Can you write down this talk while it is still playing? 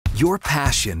Your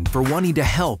passion for wanting to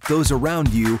help those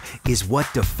around you is what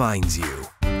defines you.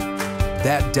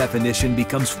 That definition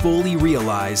becomes fully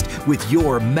realized with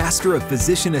your Master of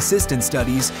Physician Assistant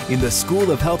Studies in the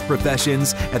School of Health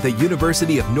Professions at the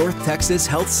University of North Texas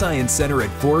Health Science Center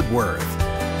at Fort Worth.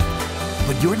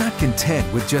 But you're not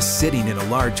content with just sitting in a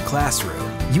large classroom.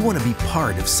 You want to be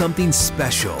part of something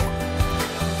special.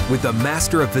 With the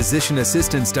Master of Physician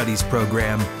Assistant Studies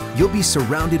program, you'll be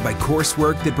surrounded by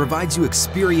coursework that provides you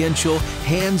experiential,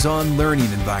 hands-on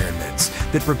learning environments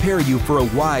that prepare you for a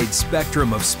wide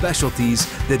spectrum of specialties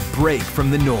that break from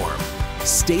the norm.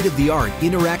 State-of-the-art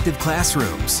interactive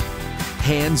classrooms,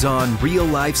 hands-on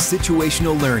real-life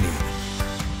situational learning,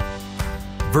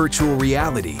 virtual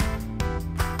reality,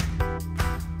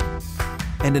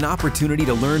 and an opportunity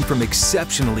to learn from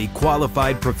exceptionally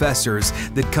qualified professors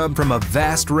that come from a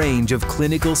vast range of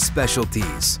clinical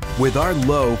specialties. With our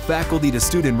low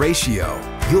faculty-to-student ratio,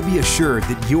 you'll be assured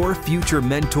that your future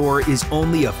mentor is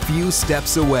only a few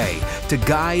steps away to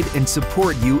guide and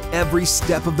support you every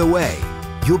step of the way.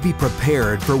 You'll be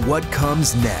prepared for what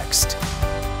comes next.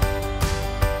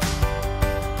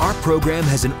 Our program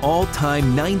has an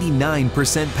all-time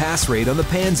 99% pass rate on the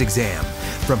PANCE exam.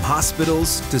 From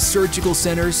hospitals to surgical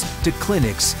centers to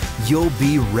clinics, you'll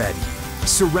be ready.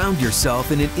 Surround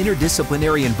yourself in an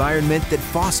interdisciplinary environment that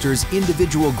fosters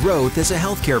individual growth as a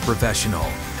healthcare professional,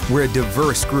 where a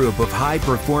diverse group of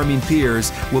high-performing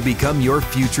peers will become your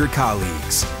future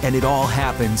colleagues. And it all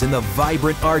happens in the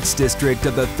vibrant arts district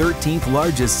of the 13th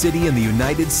largest city in the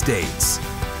United States.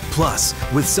 Plus,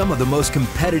 with some of the most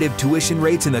competitive tuition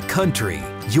rates in the country,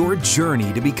 your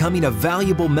journey to becoming a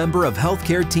valuable member of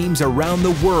healthcare teams around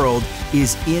the world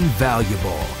is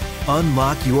invaluable.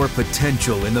 Unlock your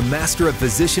potential in the Master of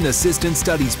Physician Assistant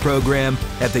Studies program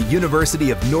at the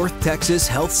University of North Texas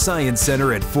Health Science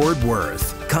Center at Fort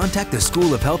Worth. Contact the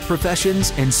School of Health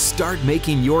Professions and start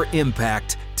making your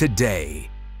impact today.